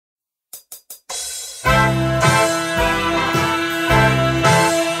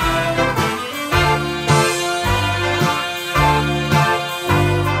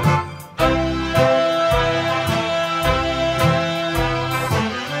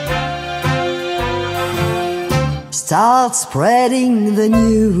start spreading the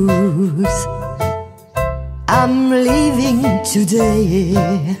news. I'm leaving today.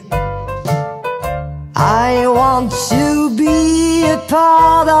 I want to be a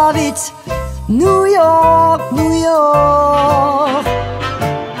part of it. New York, New York.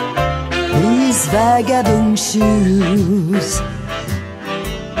 These vagabond shoes,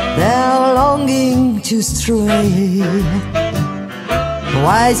 they're longing to stray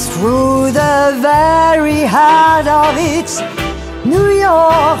right through the very heart of it. New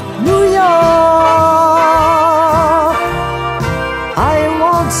York, New York. I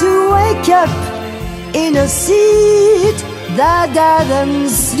want to wake up in a seat that doesn't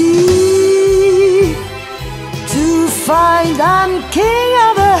sleep, to find I'm king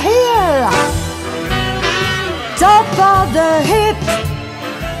of the hill, top of the hip.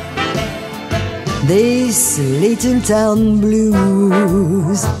 These little town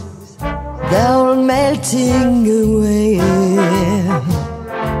blues, they're melting away.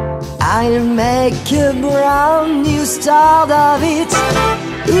 I'll make a brand new start of it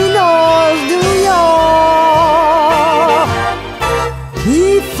in old New York.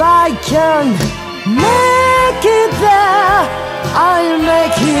 If I can make it there, I'll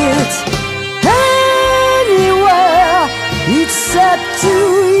make it anywhere. It's up to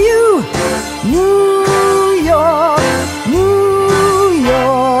you, New York, New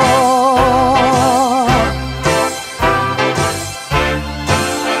York.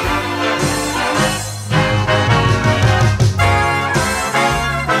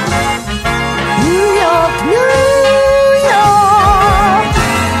 New York, New York.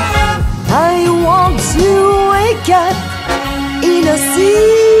 I want to wake up in a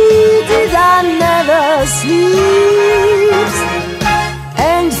city that never sleeps,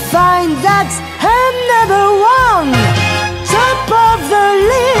 and find that I'm number one, top of the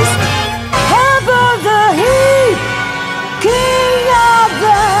list, above the heap, king of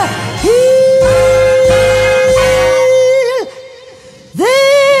the hill.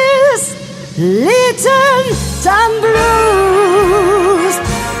 This little town blues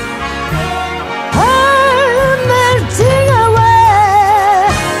are melting away.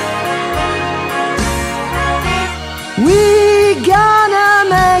 We're gonna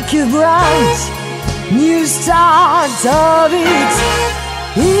make a bright new start of it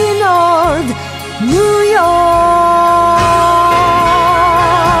in old New York.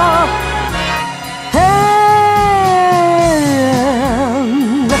 And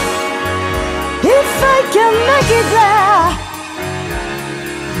if I can make it there,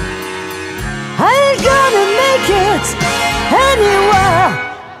 I'm gonna make it anywhere.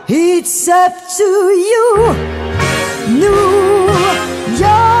 It's up to you, New